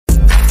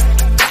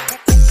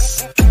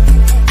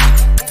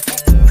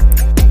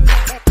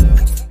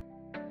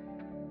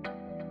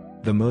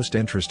The most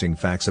interesting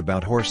facts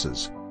about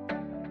horses.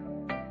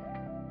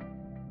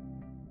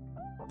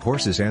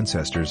 Horses'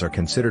 ancestors are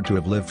considered to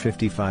have lived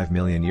 55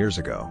 million years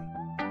ago.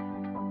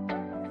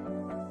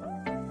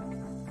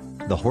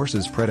 The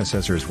horse's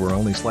predecessors were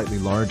only slightly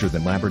larger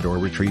than Labrador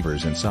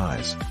retrievers in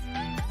size.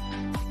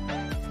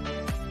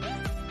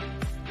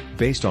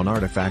 Based on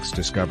artifacts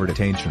discovered at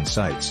ancient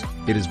sites,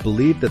 it is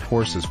believed that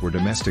horses were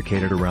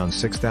domesticated around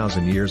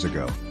 6,000 years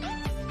ago.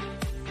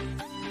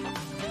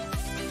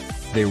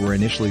 They were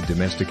initially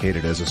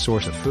domesticated as a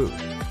source of food.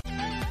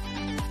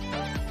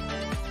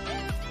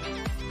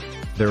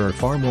 There are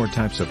far more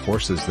types of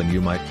horses than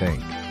you might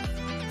think.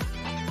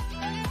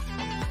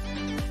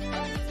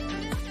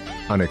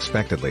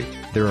 Unexpectedly,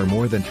 there are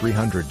more than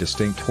 300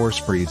 distinct horse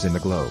breeds in the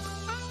globe.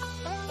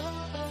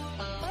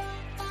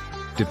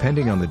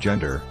 Depending on the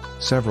gender,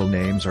 several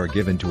names are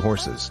given to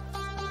horses.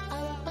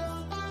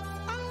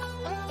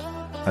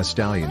 A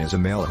stallion is a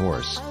male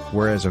horse,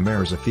 whereas a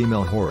mare is a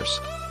female horse.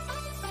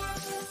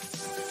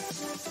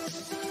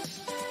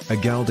 A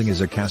gelding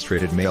is a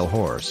castrated male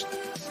horse.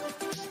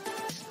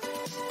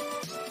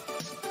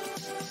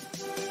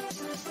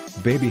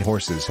 Baby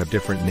horses have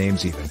different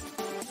names even.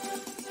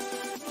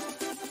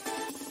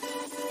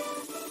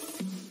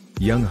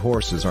 Young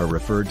horses are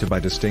referred to by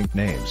distinct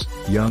names.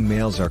 Young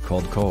males are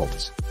called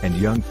colts, and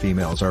young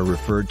females are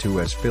referred to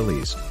as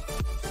fillies.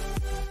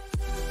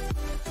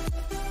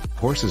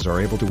 Horses are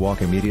able to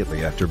walk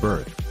immediately after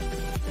birth.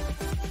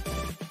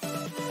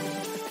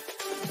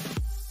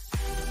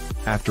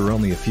 After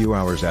only a few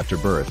hours after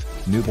birth,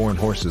 newborn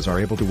horses are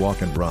able to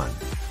walk and run.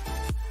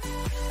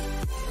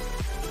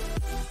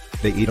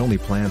 They eat only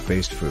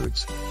plant-based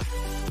foods.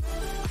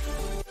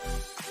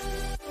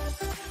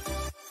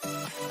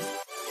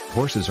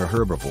 Horses are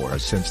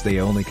herbivores since they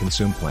only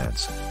consume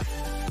plants.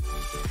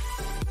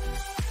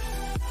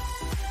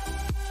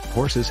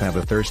 Horses have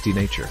a thirsty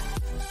nature.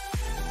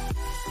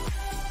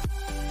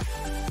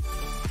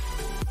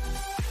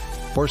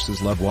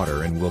 Horses love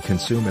water and will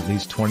consume at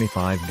least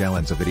 25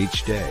 gallons of it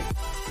each day.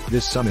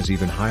 This sum is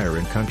even higher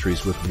in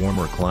countries with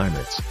warmer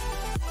climates.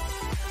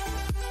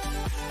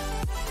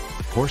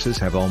 Horses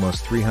have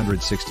almost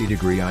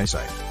 360-degree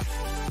eyesight.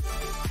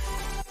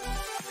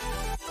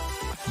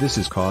 This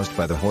is caused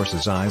by the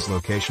horse's eye's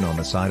location on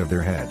the side of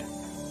their head.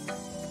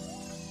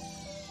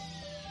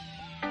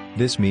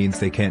 This means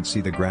they can't see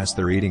the grass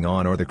they're eating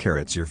on or the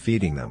carrots you're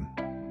feeding them.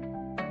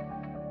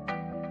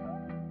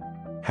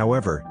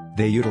 However,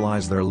 they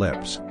utilize their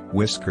lips,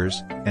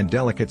 whiskers, and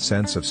delicate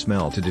sense of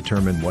smell to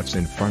determine what's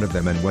in front of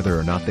them and whether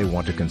or not they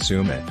want to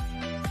consume it.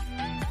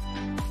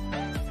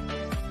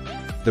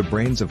 The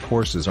brains of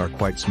horses are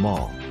quite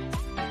small.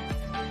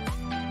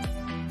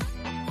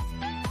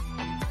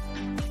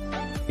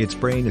 Its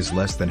brain is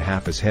less than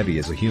half as heavy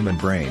as a human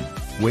brain,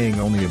 weighing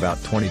only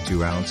about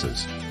 22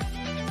 ounces.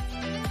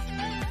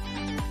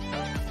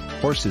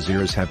 Horses'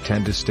 ears have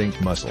 10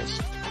 distinct muscles.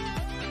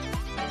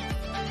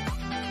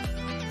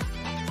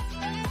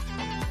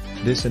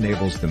 This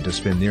enables them to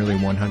spin nearly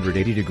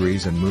 180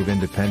 degrees and move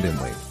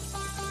independently.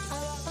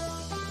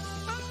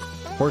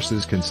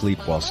 Horses can sleep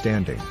while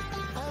standing.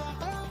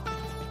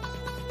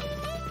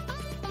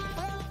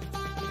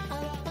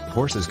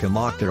 Horses can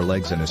lock their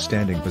legs in a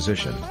standing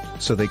position,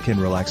 so they can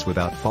relax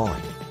without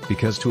falling,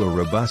 because to a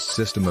robust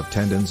system of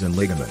tendons and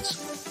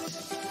ligaments.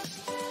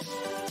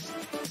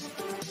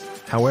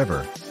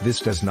 However,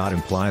 this does not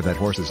imply that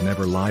horses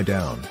never lie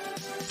down.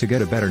 To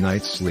get a better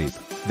night's sleep,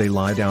 they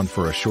lie down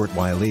for a short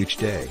while each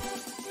day.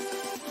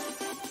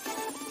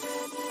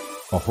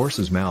 A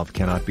horse's mouth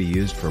cannot be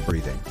used for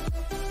breathing.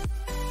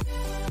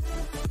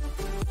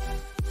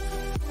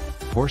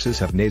 Horses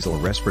have nasal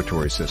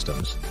respiratory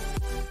systems.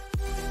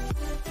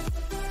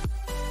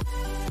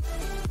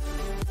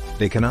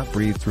 They cannot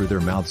breathe through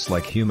their mouths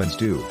like humans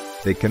do,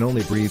 they can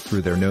only breathe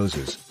through their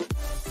noses.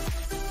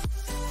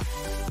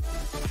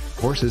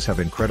 Horses have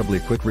incredibly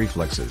quick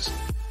reflexes.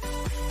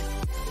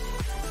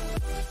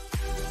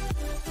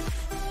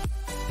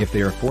 If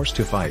they are forced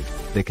to fight,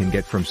 they can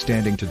get from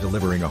standing to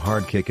delivering a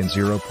hard kick in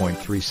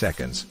 0.3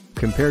 seconds,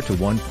 compared to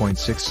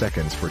 1.6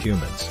 seconds for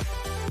humans.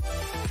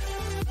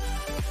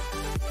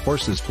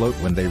 Horses float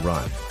when they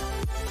run.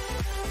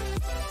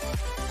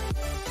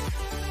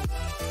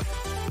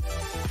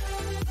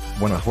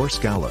 When a horse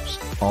gallops,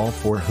 all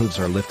four hooves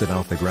are lifted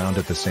off the ground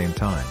at the same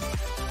time.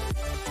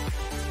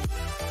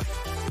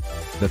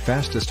 The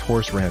fastest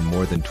horse ran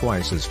more than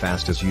twice as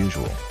fast as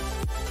usual.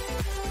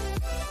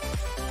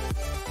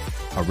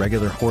 A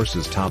regular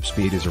horse's top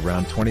speed is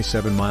around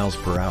 27 miles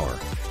per hour,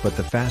 but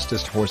the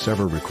fastest horse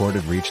ever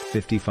recorded reached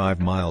 55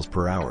 miles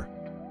per hour.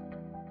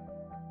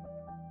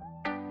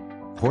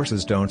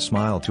 Horses don't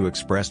smile to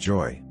express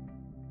joy.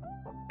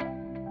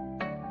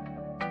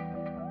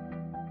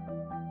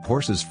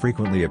 Horses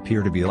frequently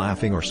appear to be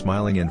laughing or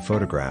smiling in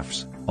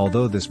photographs,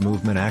 although this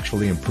movement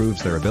actually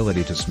improves their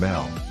ability to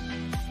smell.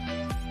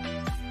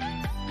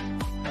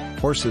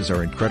 Horses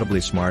are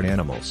incredibly smart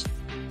animals.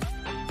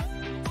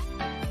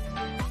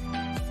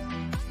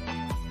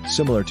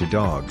 Similar to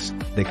dogs,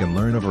 they can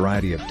learn a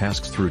variety of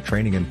tasks through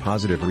training and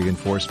positive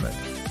reinforcement.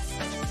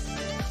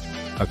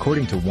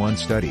 According to one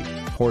study,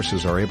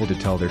 horses are able to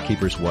tell their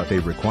keepers what they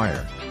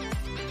require.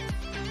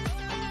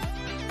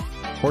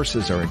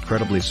 Horses are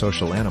incredibly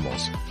social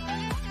animals.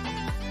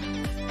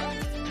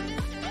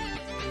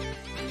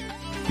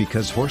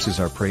 Because horses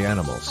are prey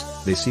animals,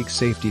 they seek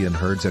safety in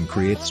herds and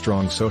create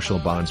strong social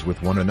bonds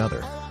with one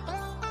another.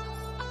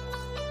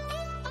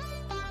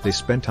 They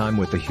spend time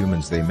with the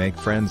humans they make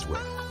friends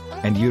with,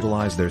 and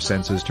utilize their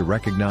senses to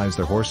recognize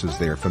the horses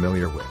they are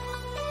familiar with.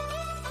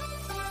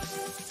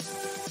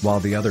 While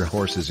the other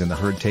horses in the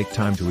herd take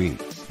time to eat,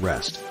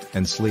 rest,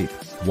 and sleep,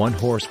 one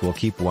horse will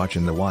keep watch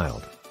in the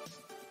wild.